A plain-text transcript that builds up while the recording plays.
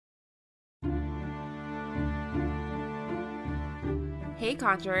Hey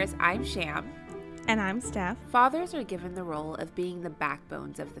Conjurers, I'm Sham. And I'm Steph. Fathers are given the role of being the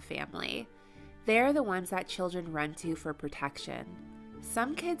backbones of the family. They're the ones that children run to for protection.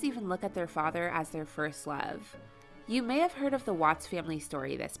 Some kids even look at their father as their first love. You may have heard of the Watts family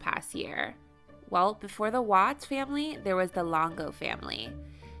story this past year. Well, before the Watts family, there was the Longo family.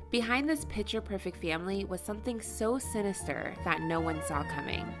 Behind this picture-perfect family was something so sinister that no one saw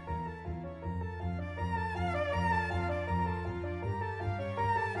coming.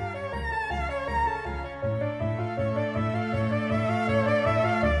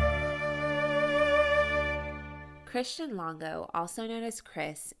 Christian Longo, also known as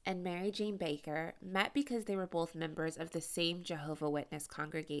Chris, and Mary Jane Baker met because they were both members of the same Jehovah's Witness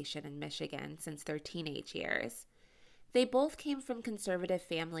congregation in Michigan since their teenage years. They both came from conservative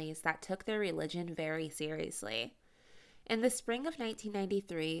families that took their religion very seriously. In the spring of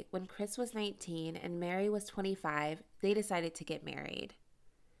 1993, when Chris was 19 and Mary was 25, they decided to get married.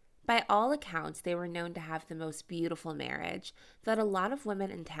 By all accounts, they were known to have the most beautiful marriage that a lot of women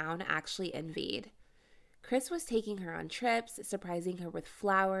in town actually envied. Chris was taking her on trips, surprising her with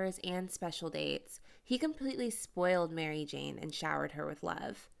flowers and special dates. He completely spoiled Mary Jane and showered her with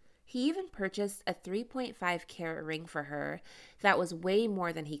love. He even purchased a 3.5-carat ring for her that was way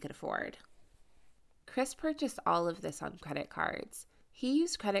more than he could afford. Chris purchased all of this on credit cards. He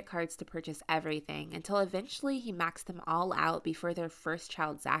used credit cards to purchase everything until eventually he maxed them all out before their first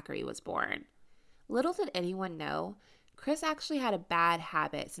child, Zachary, was born. Little did anyone know, Chris actually had a bad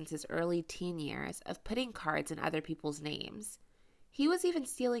habit since his early teen years of putting cards in other people's names. He was even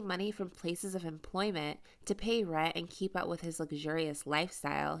stealing money from places of employment to pay rent and keep up with his luxurious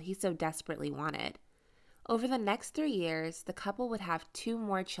lifestyle he so desperately wanted. Over the next 3 years, the couple would have 2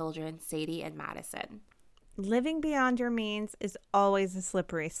 more children, Sadie and Madison. Living beyond your means is always a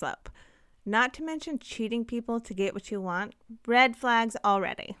slippery slope. Not to mention cheating people to get what you want. Red flags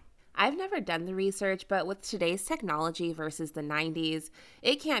already. I've never done the research, but with today's technology versus the 90s,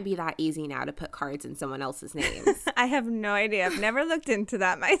 it can't be that easy now to put cards in someone else's names. I have no idea. I've never looked into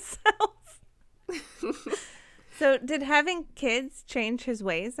that myself. So did having kids change his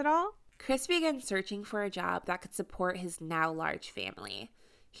ways at all? Chris began searching for a job that could support his now large family.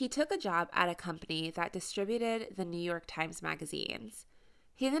 He took a job at a company that distributed the New York Times magazines.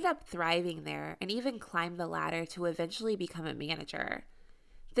 He ended up thriving there and even climbed the ladder to eventually become a manager.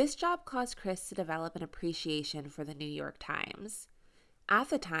 This job caused Chris to develop an appreciation for the New York Times. At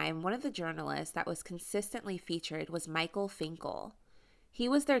the time, one of the journalists that was consistently featured was Michael Finkel. He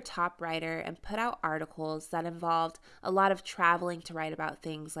was their top writer and put out articles that involved a lot of traveling to write about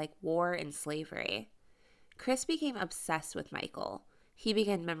things like war and slavery. Chris became obsessed with Michael. He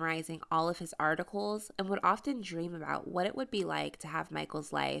began memorizing all of his articles and would often dream about what it would be like to have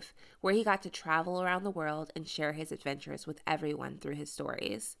Michael's life, where he got to travel around the world and share his adventures with everyone through his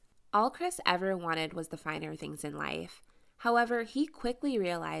stories. All Chris ever wanted was the finer things in life. However, he quickly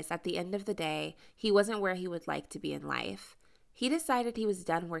realized at the end of the day, he wasn't where he would like to be in life. He decided he was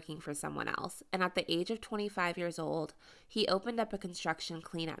done working for someone else, and at the age of 25 years old, he opened up a construction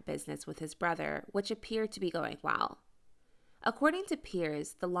cleanup business with his brother, which appeared to be going well. According to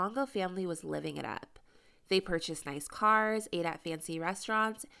peers, the Longo family was living it up. They purchased nice cars, ate at fancy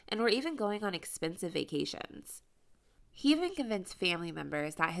restaurants, and were even going on expensive vacations. He even convinced family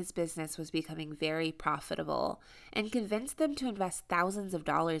members that his business was becoming very profitable and convinced them to invest thousands of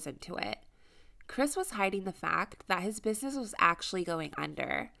dollars into it. Chris was hiding the fact that his business was actually going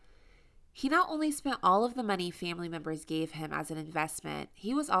under. He not only spent all of the money family members gave him as an investment,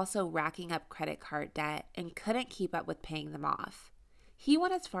 he was also racking up credit card debt and couldn't keep up with paying them off. He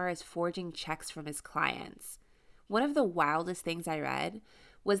went as far as forging checks from his clients. One of the wildest things I read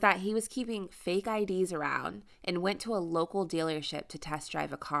was that he was keeping fake IDs around and went to a local dealership to test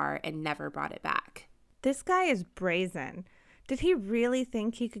drive a car and never brought it back. This guy is brazen. Did he really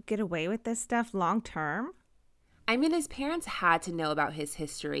think he could get away with this stuff long term? I mean, his parents had to know about his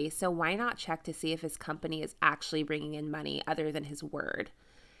history, so why not check to see if his company is actually bringing in money other than his word?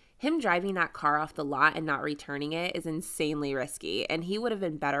 Him driving that car off the lot and not returning it is insanely risky, and he would have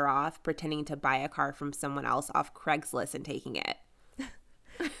been better off pretending to buy a car from someone else off Craigslist and taking it.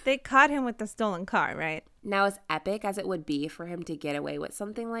 They caught him with the stolen car, right? Now, as epic as it would be for him to get away with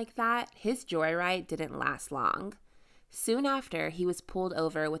something like that, his joyride didn't last long. Soon after, he was pulled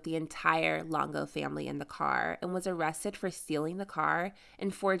over with the entire Longo family in the car and was arrested for stealing the car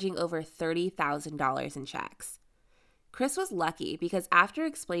and forging over $30,000 in checks. Chris was lucky because after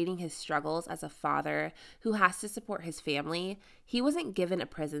explaining his struggles as a father who has to support his family, he wasn't given a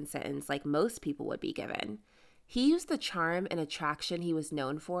prison sentence like most people would be given. He used the charm and attraction he was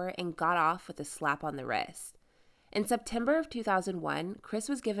known for and got off with a slap on the wrist. In September of 2001, Chris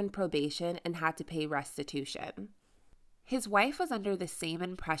was given probation and had to pay restitution. His wife was under the same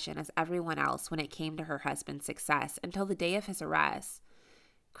impression as everyone else when it came to her husband's success until the day of his arrest.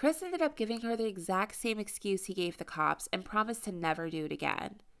 Chris ended up giving her the exact same excuse he gave the cops and promised to never do it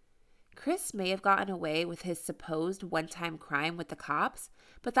again. Chris may have gotten away with his supposed one-time crime with the cops,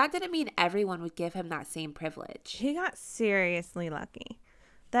 but that didn't mean everyone would give him that same privilege. He got seriously lucky.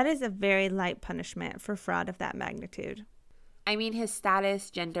 That is a very light punishment for fraud of that magnitude. I mean, his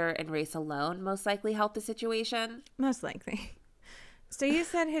status, gender, and race alone most likely helped the situation. Most likely. So you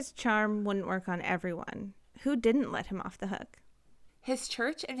said his charm wouldn't work on everyone. Who didn't let him off the hook? His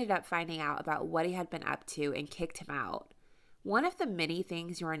church ended up finding out about what he had been up to and kicked him out. One of the many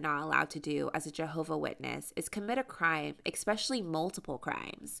things you are not allowed to do as a Jehovah's Witness is commit a crime, especially multiple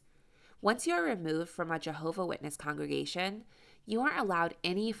crimes. Once you are removed from a Jehovah's Witness congregation, you aren't allowed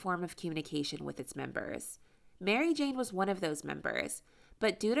any form of communication with its members. Mary Jane was one of those members,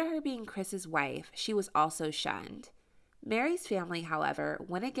 but due to her being Chris's wife, she was also shunned. Mary's family, however,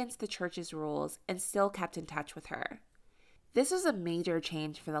 went against the church's rules and still kept in touch with her. This was a major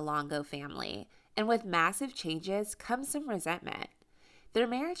change for the Longo family, and with massive changes comes some resentment. Their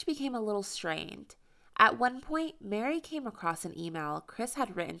marriage became a little strained. At one point, Mary came across an email Chris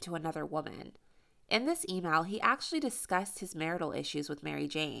had written to another woman. In this email, he actually discussed his marital issues with Mary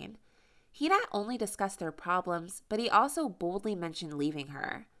Jane. He not only discussed their problems, but he also boldly mentioned leaving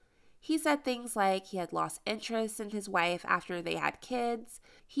her. He said things like he had lost interest in his wife after they had kids.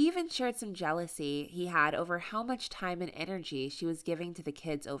 He even shared some jealousy he had over how much time and energy she was giving to the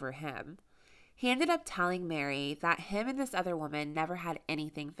kids over him. He ended up telling Mary that him and this other woman never had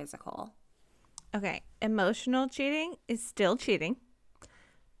anything physical. Okay, emotional cheating is still cheating.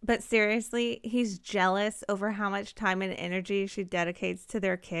 But seriously, he's jealous over how much time and energy she dedicates to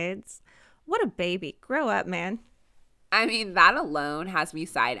their kids. What a baby. Grow up, man. I mean, that alone has me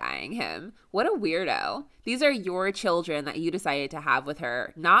side-eyeing him. What a weirdo. These are your children that you decided to have with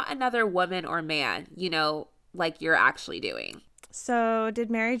her, not another woman or man, like you're actually doing. So did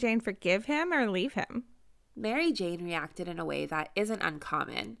Mary Jane forgive him or leave him? Mary Jane reacted in a way that isn't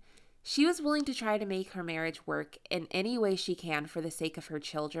uncommon. She was willing to try to make her marriage work in any way she can for the sake of her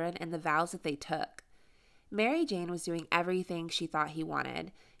children and the vows that they took. Mary Jane was doing everything she thought he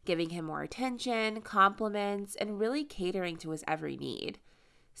wanted, giving him more attention, compliments, and really catering to his every need.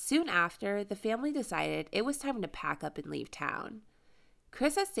 Soon after, the family decided it was time to pack up and leave town.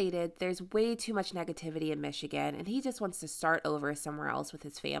 Chris has stated there's way too much negativity in Michigan and he just wants to start over somewhere else with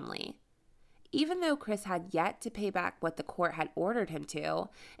his family. Even though Chris had yet to pay back what the court had ordered him to,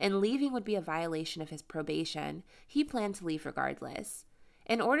 and leaving would be a violation of his probation, he planned to leave regardless.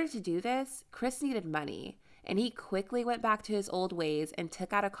 In order to do this, Chris needed money, and he quickly went back to his old ways and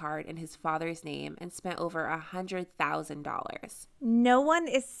took out a card in his father's name and spent over $100,000. No one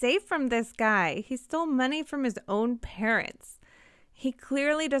is safe from this guy. He stole money from his own parents. He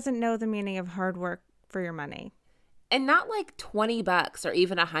clearly doesn't know the meaning of hard work for your money. And not like $20 or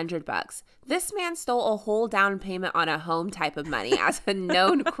even $100. This man stole a whole down payment on a home type of money as a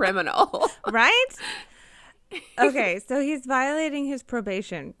known criminal. Right? Okay, so he's violating his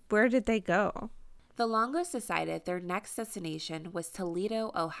probation. Where did they go? The Longos decided their next destination was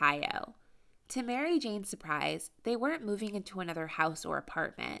Toledo, Ohio. To Mary Jane's surprise, they weren't moving into another house or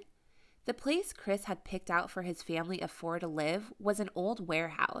apartment. The place Chris had picked out for his family of four to live was an old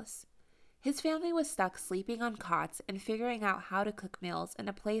warehouse. His family was stuck sleeping on cots and figuring out how to cook meals in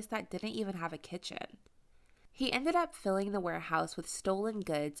a place that didn't even have a kitchen. He ended up filling the warehouse with stolen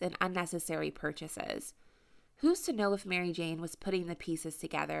goods and unnecessary purchases. Who's to know if Mary Jane was putting the pieces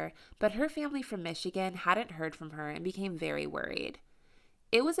together, but her family from Michigan hadn't heard from her and became very worried.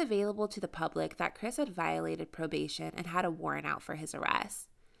 It was available to the public that Chris had violated probation and had a warrant out for his arrest.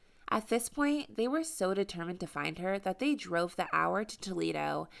 At this point, they were so determined to find her that they drove the hour to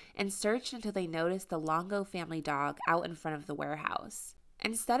Toledo and searched until they noticed the Longo family dog out in front of the warehouse.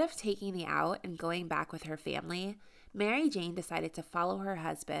 Instead of taking the out and going back with her family, Mary Jane decided to follow her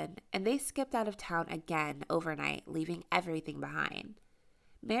husband, and they skipped out of town again overnight, leaving everything behind.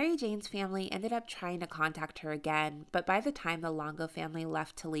 Mary Jane's family ended up trying to contact her again, but by the time the Longo family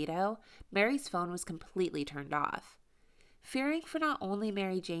left Toledo, Mary's phone was completely turned off. Fearing for not only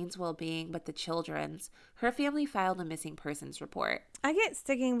Mary Jane's well-being but the children's, her family filed a missing persons report. I get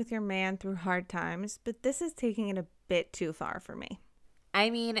sticking with your man through hard times, but this is taking it a bit too far for me. I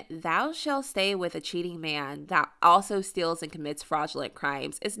mean, thou shalt stay with a cheating man that also steals and commits fraudulent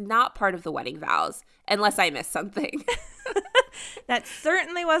crimes is not part of the wedding vows, unless I missed something. That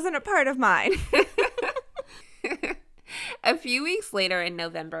certainly wasn't a part of mine. A few weeks later in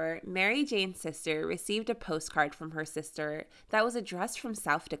November, Mary Jane's sister received a postcard from her sister that was addressed from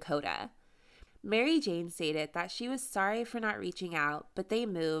South Dakota. Mary Jane stated that she was sorry for not reaching out, but they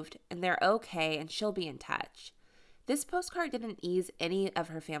moved and they're okay and she'll be in touch. This postcard didn't ease any of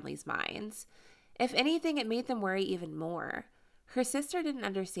her family's minds. If anything, it made them worry even more. Her sister didn't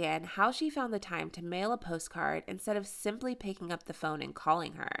understand how she found the time to mail a postcard instead of simply picking up the phone and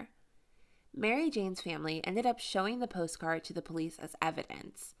calling her. Mary Jane's family ended up showing the postcard to the police as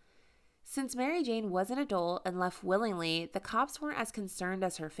evidence. Since Mary Jane was an adult and left willingly, the cops weren't as concerned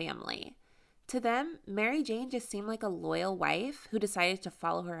as her family. To them, Mary Jane just seemed like a loyal wife who decided to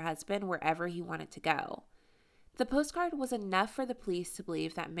follow her husband wherever he wanted to go. The postcard was enough for the police to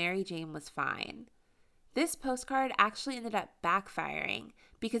believe that Mary Jane was fine. This postcard actually ended up backfiring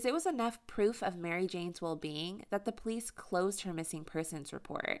because it was enough proof of Mary Jane's well-being that the police closed her missing persons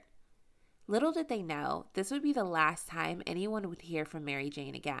report. Little did they know, this would be the last time anyone would hear from Mary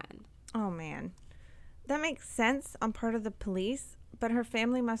Jane again. Oh, man. That makes sense on part of the police, but her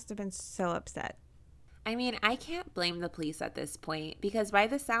family must have been so upset. I mean, I can't blame the police at this point because by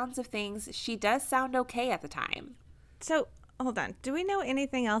the sounds of things, she does sound okay at the time. So, hold on. Do we know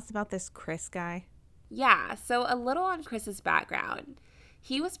anything else about this Chris guy? Yeah, so a little on Chris's background.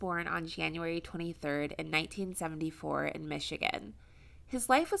 He was born on January 23rd in 1974 in Michigan. His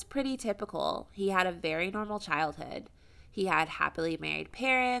life was pretty typical. He had a very normal childhood. He had happily married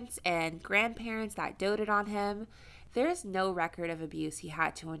parents and grandparents that doted on him. There is no record of abuse he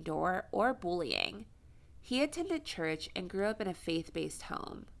had to endure or bullying. He attended church and grew up in a faith-based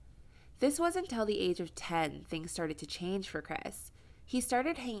home. This was until the age of 10 things started to change for Chris. He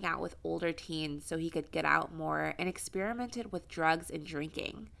started hanging out with older teens so he could get out more and experimented with drugs and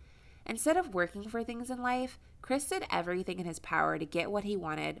drinking. Instead of working for things in life, Chris did everything in his power to get what he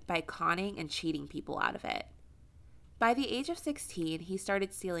wanted by conning and cheating people out of it. By the age of 16, he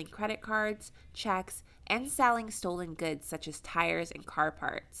started stealing credit cards, checks, and selling stolen goods such as tires and car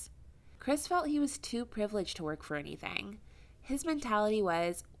parts. Chris felt he was too privileged to work for anything. His mentality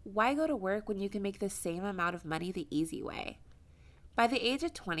was, why go to work when you can make the same amount of money the easy way? By the age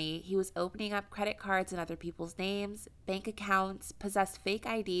of 20, he was opening up credit cards in other people's names, bank accounts, possessed fake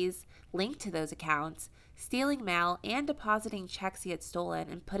IDs linked to those accounts, stealing mail, and depositing checks he had stolen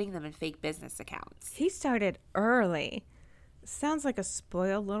and putting them in fake business accounts. He started early. Sounds like a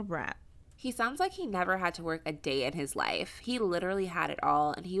spoiled little brat. He sounds like he never had to work a day in his life. He literally had it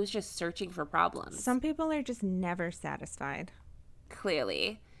all, and he was just searching for problems. Some people are just never satisfied.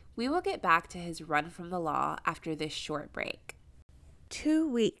 Clearly. We will get back to his run from the law after this short break. 2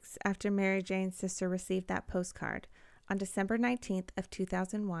 weeks after Mary Jane's sister received that postcard, on December 19th of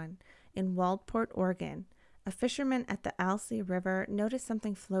 2001, in Waldport, Oregon, a fisherman at the Alsea River noticed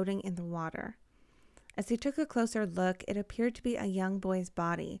something floating in the water. As he took a closer look, it appeared to be a young boy's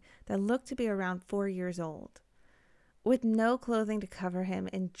body that looked to be around 4 years old, with no clothing to cover him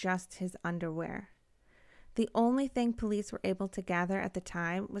and just his underwear. The only thing police were able to gather at the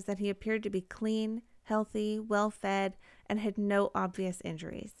time was that he appeared to be clean, healthy, well-fed, and had no obvious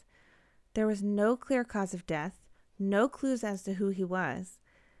injuries. There was no clear cause of death, no clues as to who he was.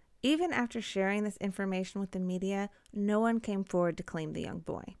 Even after sharing this information with the media, no one came forward to claim the young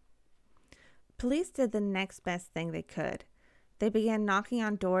boy. Police did the next best thing they could. They began knocking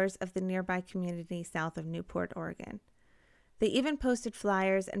on doors of the nearby community south of Newport, Oregon. They even posted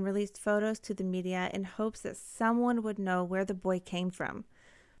flyers and released photos to the media in hopes that someone would know where the boy came from.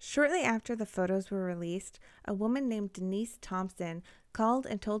 Shortly after the photos were released, a woman named Denise Thompson called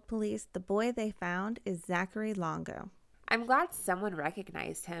and told police the boy they found is Zachary Longo. I'm glad someone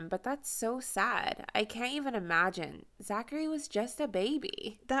recognized him, but that's so sad. I can't even imagine. Zachary was just a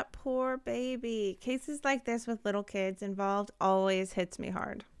baby. That poor baby. Cases like this with little kids involved always hits me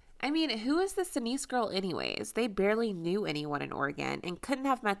hard. I mean, who is this Denise girl anyways? They barely knew anyone in Oregon and couldn't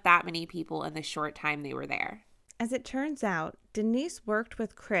have met that many people in the short time they were there. As it turns out, Denise worked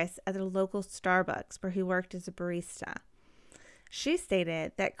with Chris at a local Starbucks where he worked as a barista. She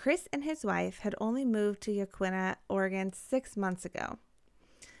stated that Chris and his wife had only moved to Yaquina, Oregon 6 months ago.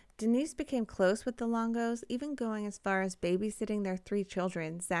 Denise became close with the Longos, even going as far as babysitting their 3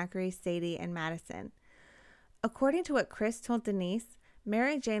 children, Zachary, Sadie, and Madison. According to what Chris told Denise,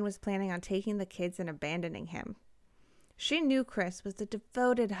 Mary Jane was planning on taking the kids and abandoning him. She knew Chris was a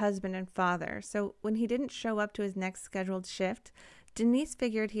devoted husband and father, so when he didn't show up to his next scheduled shift, Denise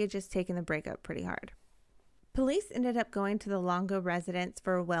figured he had just taken the breakup pretty hard. Police ended up going to the Longo residence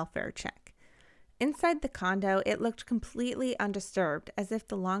for a welfare check. Inside the condo, it looked completely undisturbed, as if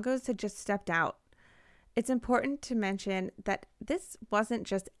the Longos had just stepped out. It's important to mention that this wasn't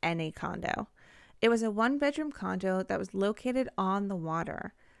just any condo. It was a one-bedroom condo that was located on the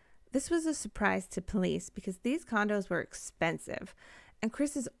water. This was a surprise to police because these condos were expensive, and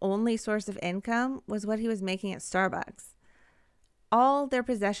Chris's only source of income was what he was making at Starbucks. All their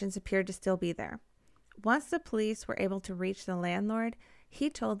possessions appeared to still be there. Once the police were able to reach the landlord, he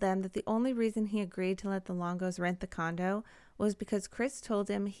told them that the only reason he agreed to let the Longos rent the condo was because Chris told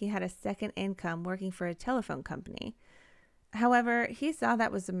him he had a second income working for a telephone company. However, he saw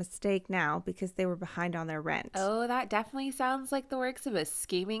that was a mistake now because they were behind on their rent. Oh, that definitely sounds like the works of a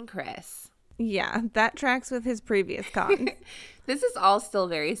scheming Chris. Yeah, that tracks with his previous cons. This is all still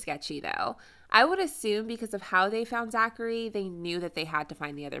very sketchy, though. I would assume because of how they found Zachary, they knew that they had to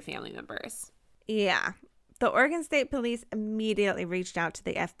find the other family members. Yeah. The Oregon State Police immediately reached out to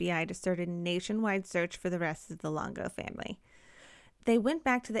the FBI to start a nationwide search for the rest of the Longo family. They went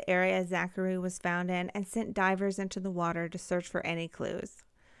back to the area Zachary was found in and sent divers into the water to search for any clues.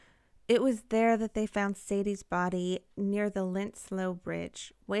 It was there that they found Sadie's body near the Lint-Slow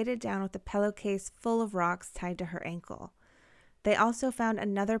Bridge, weighted down with a pillowcase full of rocks tied to her ankle. They also found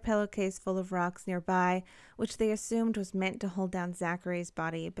another pillowcase full of rocks nearby, which they assumed was meant to hold down Zachary's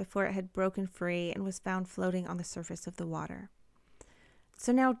body before it had broken free and was found floating on the surface of the water.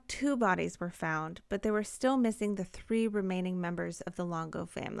 So now 2 bodies were found, but they were still missing the 3 remaining members of the Longo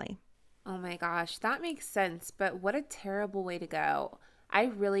family. Oh my gosh, that makes sense, but what a terrible way to go. I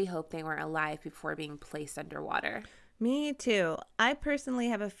really hope they weren't alive before being placed underwater. Me too. I personally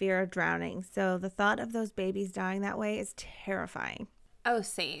have a fear of drowning, so the thought of those babies dying that way is terrifying. Oh,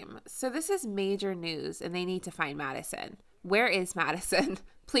 same. So this is major news and they need to find Madison. Where is Madison?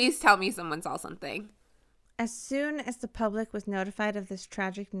 Please tell me someone saw something. As soon as the public was notified of this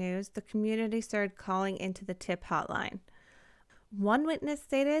tragic news, the community started calling into the tip hotline. One witness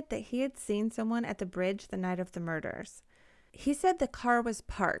stated that he had seen someone at the bridge the night of the murders. He said the car was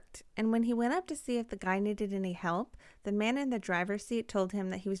parked, and when he went up to see if the guy needed any help, the man in the driver's seat told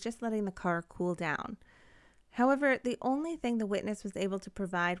him that he was just letting the car cool down. However, the only thing the witness was able to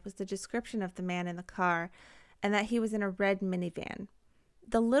provide was the description of the man in the car and that he was in a red minivan.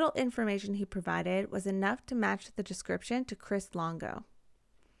 The little information he provided was enough to match the description to Chris Longo.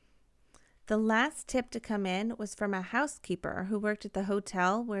 The last tip to come in was from a housekeeper who worked at the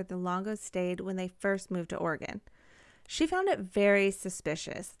hotel where the Longos stayed when they first moved to Oregon. She found it very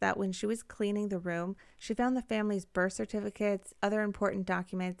suspicious that when she was cleaning the room, she found the family's birth certificates, other important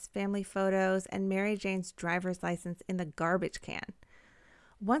documents, family photos, and Mary Jane's driver's license in the garbage can.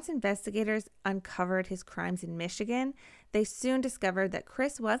 Once investigators uncovered his crimes in Michigan, they soon discovered that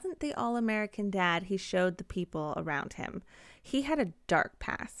Chris wasn't the all-American dad he showed the people around him. He had a dark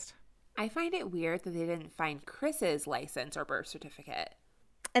past. I find it weird that they didn't find Chris's license or birth certificate.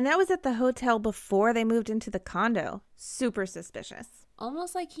 And that was at the hotel before they moved into the condo. Super suspicious.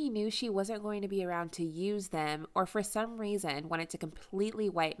 Almost like he knew she wasn't going to be around to use them or for some reason wanted to completely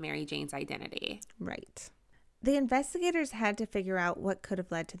wipe Mary Jane's identity. Right. The investigators had to figure out what could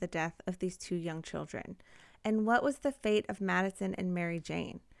have led to the death of these 2 young children and what was the fate of Madison and Mary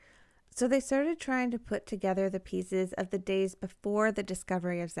Jane. So they started trying to put together the pieces of the days before the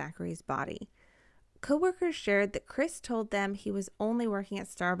discovery of Zachary's body. Coworkers shared that Chris told them he was only working at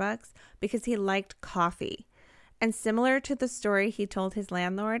Starbucks because he liked coffee. And similar to the story he told his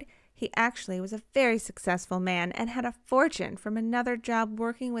landlord, he actually was a very successful man and had a fortune from another job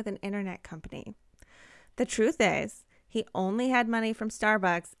working with an internet company. The truth is, he only had money from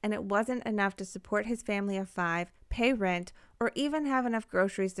Starbucks and it wasn't enough to support his family of 5, pay rent, or even have enough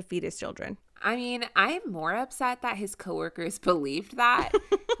groceries to feed his children. I mean, I'm more upset that his coworkers believed that.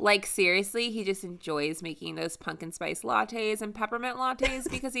 Like, seriously, he just enjoys making those pumpkin spice lattes and peppermint lattes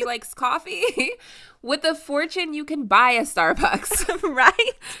because he likes coffee. With a fortune, you can buy a Starbucks.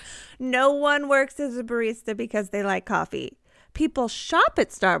 Right? No one works as a barista because they like coffee. People shop at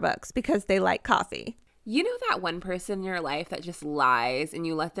Starbucks because they like coffee. You know that one person in your life that just lies and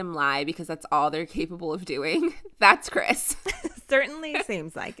you let them lie because that's all they're capable of doing? That's Chris. Certainly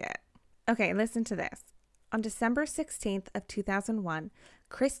seems like it. Okay, listen to this. On December 16th of 2001,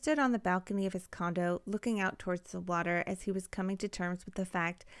 Chris stood on the balcony of his condo looking out towards the water as he was coming to terms with the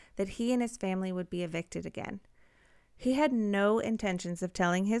fact that he and his family would be evicted again. He had no intentions of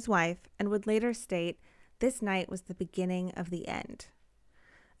telling his wife and would later state this night was the beginning of the end.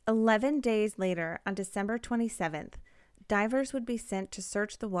 11 days later, on December 27th, divers would be sent to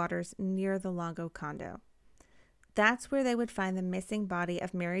search the waters near the Longo condo. That's where they would find the missing body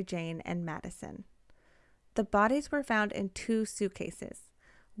of Mary Jane and Madison. The bodies were found in 2 suitcases,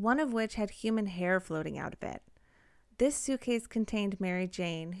 one of which had human hair floating out of it. This suitcase contained Mary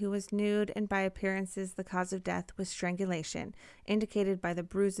Jane, who was nude, and by appearances the cause of death was strangulation, indicated by the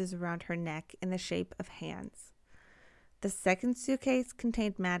bruises around her neck in the shape of hands. The second suitcase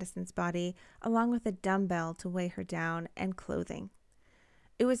contained Madison's body, along with a dumbbell to weigh her down and clothing.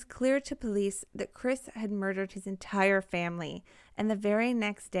 It was clear to police that Chris had murdered his entire family, and the very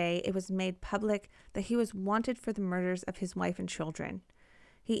next day it was made public that he was wanted for the murders of his wife and children.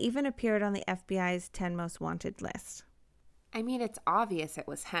 He even appeared on the FBI's 10 most wanted list. I mean, it's obvious it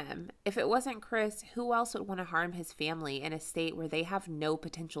was him. If it wasn't Chris, who else would want to harm his family in a state where they have no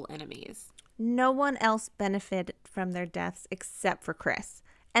potential enemies? No one else benefited from their deaths except for Chris.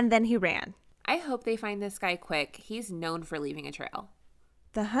 And then he ran. I hope they find this guy quick. He's known for leaving a trail.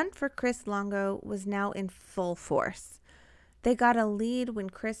 The hunt for Chris Longo was now in full force. They got a lead when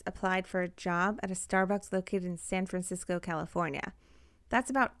Chris applied for a job at a Starbucks located in San Francisco, California. That's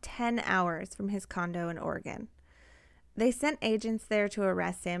about 10 hours from his condo in Oregon. They sent agents there to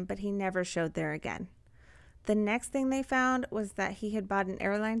arrest him, but he never showed there again. The next thing they found was that he had bought an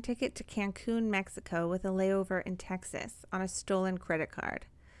airline ticket to Cancun, Mexico, with a layover in Texas on a stolen credit card.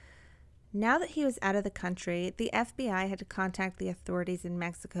 Now that he was out of the country, the FBI had to contact the authorities in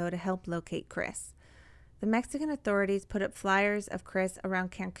Mexico to help locate Chris. The Mexican authorities put up flyers of Chris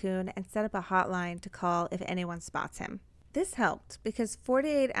around Cancun and set up a hotline to call if anyone spots him. This helped because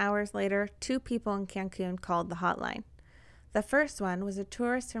 48 hours later, 2 people in Cancun called the hotline. The first one was a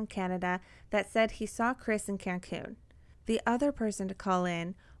tourist from Canada that said he saw Chris in Cancun. The other person to call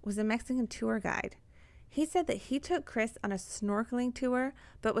in was a Mexican tour guide. He said that he took Chris on a snorkeling tour,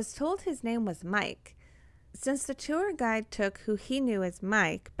 but was told his name was Mike. Since the tour guide took who he knew as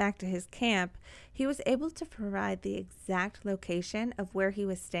Mike back to his camp, he was able to provide the exact location of where he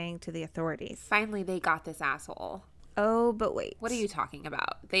was staying to the authorities. Finally, they got this asshole. Oh, but wait. What are you talking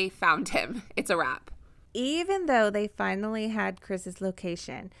about? They found him. It's a wrap. Even though they finally had Chris's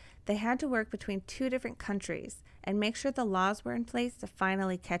location, they had to work between 2 different countries and make sure the laws were in place to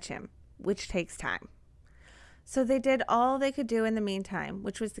finally catch him, which takes time. So they did all they could do in the meantime,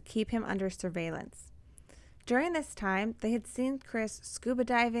 which was to keep him under surveillance. During this time, they had seen Chris scuba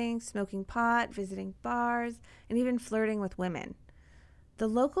diving, smoking pot, visiting bars, and even flirting with women. The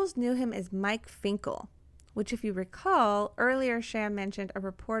locals knew him as Mike Finkel, which, if you recall, earlier Sham mentioned a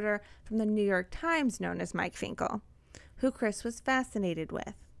reporter from the New York Times known as Mike Finkel, who Chris was fascinated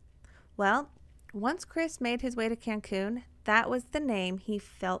with. Well, once Chris made his way to Cancun, that was the name he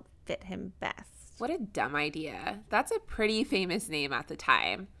felt fit him best. What a dumb idea. That's a pretty famous name at the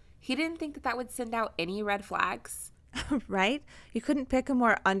time. He didn't think that would send out any red flags. Right? You couldn't pick a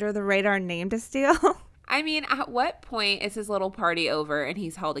more under-the-radar name to steal? I mean, at what point is his little party over and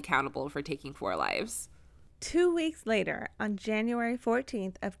he's held accountable for taking 4 lives? 2 weeks later, on January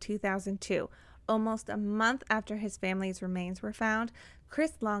 14th of 2002, almost a month after his family's remains were found,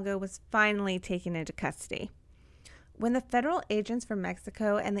 Chris Longo was finally taken into custody. When the federal agents from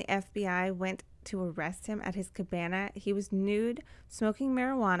Mexico and the FBI went to arrest him at his cabana, he was nude, smoking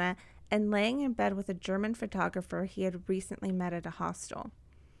marijuana, and laying in bed with a German photographer he had recently met at a hostel.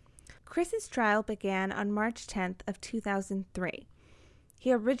 Chris's trial began on March 10th of 2003.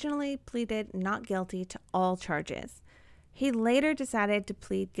 He originally pleaded not guilty to all charges. He later decided to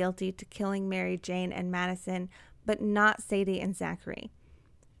plead guilty to killing Mary Jane and Madison, but not Sadie and Zachary.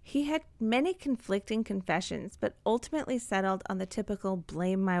 He had many conflicting confessions, but ultimately settled on the typical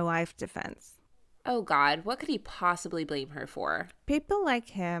blame my wife defense. Oh God, what could he possibly blame her for? People like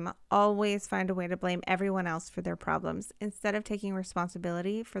him always find a way to blame everyone else for their problems instead of taking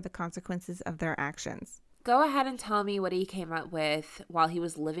responsibility for the consequences of their actions. Go ahead and tell me what he came up with while he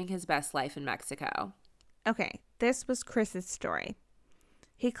was living his best life in Mexico. Okay, this was Chris's story.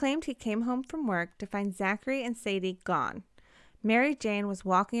 He claimed he came home from work to find Zachary and Sadie gone. Mary Jane was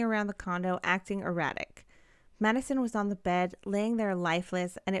walking around the condo acting erratic. Madison was on the bed, laying there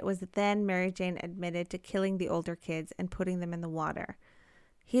lifeless, and it was then Mary Jane admitted to killing the older kids and putting them in the water.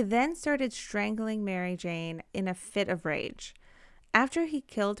 He then started strangling Mary Jane in a fit of rage. After he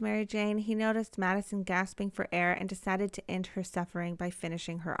killed Mary Jane, he noticed Madison gasping for air and decided to end her suffering by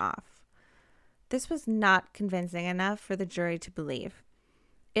finishing her off. This was not convincing enough for the jury to believe.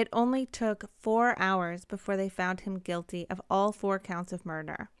 It only took 4 hours before they found him guilty of all 4 counts of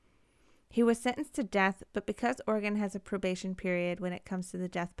murder. He was sentenced to death, but because Oregon has a probation period when it comes to the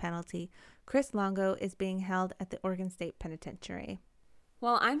death penalty, Chris Longo is being held at the Oregon State Penitentiary.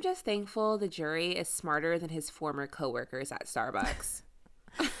 Well, I'm just thankful the jury is smarter than his former coworkers at Starbucks.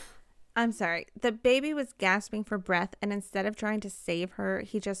 I'm sorry. The baby was gasping for breath, and instead of trying to save her,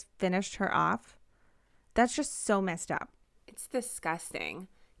 he just finished her off. That's just so messed up. It's disgusting.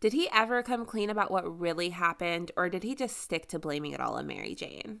 Did he ever come clean about what really happened, or did he just stick to blaming it all on Mary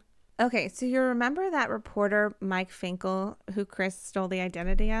Jane? Okay, so you remember that reporter, Mike Finkel, who Chris stole the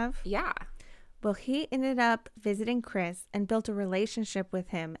identity of? Yeah. Well, he ended up visiting Chris and built a relationship with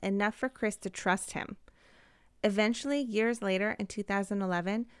him, enough for Chris to trust him. Eventually, years later, in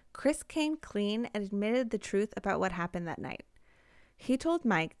 2011, Chris came clean and admitted the truth about what happened that night. He told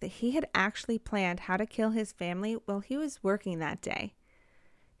Mike that he had actually planned how to kill his family while he was working that day.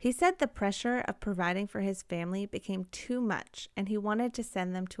 He said the pressure of providing for his family became too much and he wanted to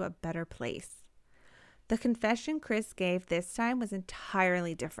send them to a better place. The confession Chris gave this time was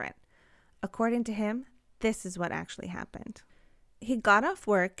entirely different. According to him, this is what actually happened. He got off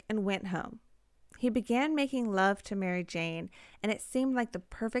work and went home. He began making love to Mary Jane, and it seemed like the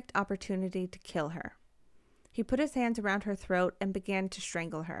perfect opportunity to kill her. He put his hands around her throat and began to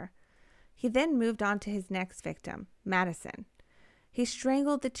strangle her. He then moved on to his next victim, Madison. He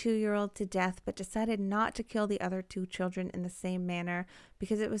strangled the 2-year-old to death, but decided not to kill the other 2 children in the same manner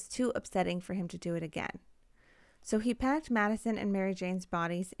because it was too upsetting for him to do it again. So he packed Madison and Mary Jane's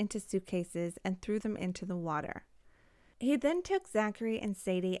bodies into suitcases and threw them into the water. He then took Zachary and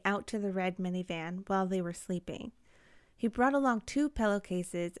Sadie out to the red minivan while they were sleeping. He brought along 2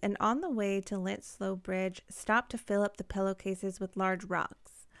 pillowcases and on the way to Lintslow Bridge stopped to fill up the pillowcases with large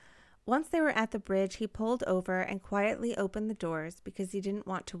rocks. Once they were at the bridge, he pulled over and quietly opened the doors because he didn't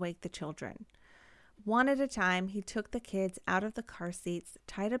want to wake the children. One at a time, he took the kids out of the car seats,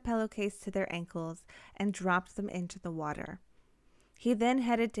 tied a pillowcase to their ankles, and dropped them into the water. He then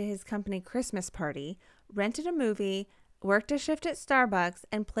headed to his company Christmas party, rented a movie, worked a shift at Starbucks,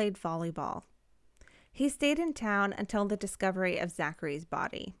 and played volleyball. He stayed in town until the discovery of Zachary's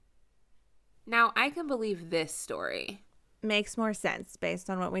body. Now, I can believe this story. Makes more sense based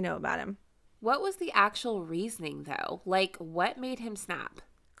on what we know about him. What was the actual reasoning, though? Like, what made him snap?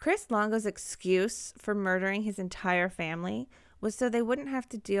 Chris Longo's excuse for murdering his entire family was so they wouldn't have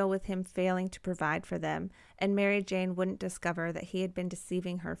to deal with him failing to provide for them, and Mary Jane wouldn't discover that he had been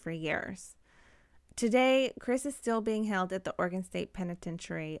deceiving her for years. Today, Chris is still being held at the Oregon State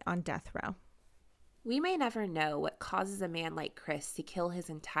Penitentiary on death row. We may never know what causes a man like Chris to kill his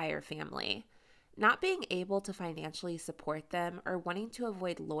entire family. Not being able to financially support them or wanting to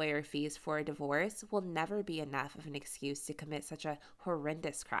avoid lawyer fees for a divorce will never be enough of an excuse to commit such a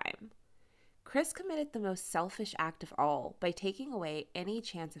horrendous crime. Chris committed the most selfish act of all by taking away any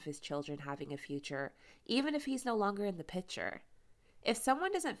chance of his children having a future, even if he's no longer in the picture. If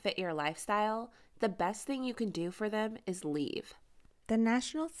someone doesn't fit your lifestyle, the best thing you can do for them is leave. The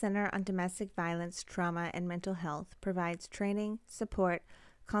National Center on Domestic Violence, Trauma, and Mental Health provides training, support,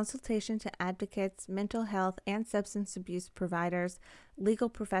 consultation to advocates, mental health and substance abuse providers, legal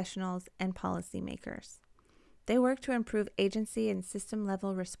professionals, and policymakers. They work to improve agency and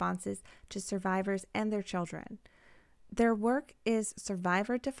system-level responses to survivors and their children. Their work is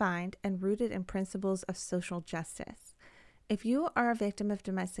survivor-defined and rooted in principles of social justice. If you are a victim of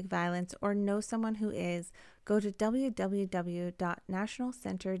domestic violence or know someone who is, go to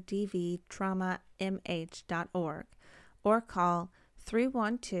www.nationalcenterdvtraumamh.org or call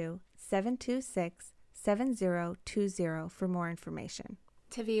 312-726-7020 for more information.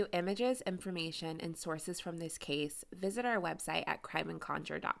 To view images, information, and sources from this case, visit our website at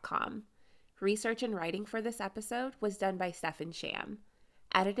crimeandconjure.com. Research and writing for this episode was done by Stephen Sham.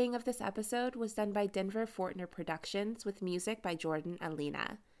 Editing of this episode was done by Denver Fortner Productions with music by Jordan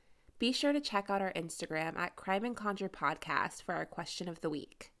Alina. Be sure to check out our Instagram at Crime and Conjure Podcast for our question of the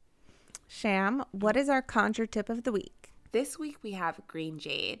week. Sham, what is our conjure tip of the week? This week we have green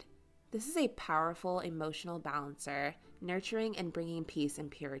jade. This is a powerful emotional balancer, nurturing and bringing peace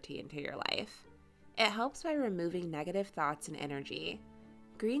and purity into your life. It helps by removing negative thoughts and energy.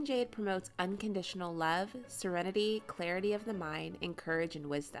 Green jade promotes unconditional love, serenity, clarity of the mind, and courage and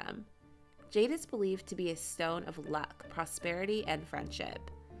wisdom. Jade is believed to be a stone of luck, prosperity, and friendship.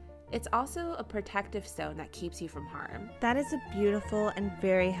 It's also a protective stone that keeps you from harm. That is a beautiful and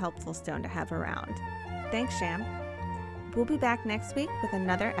very helpful stone to have around. Thanks, Sham. We'll be back next week with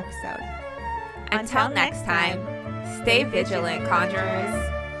another episode. Until next time, stay vigilant,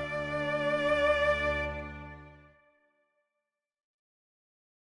 conjurers.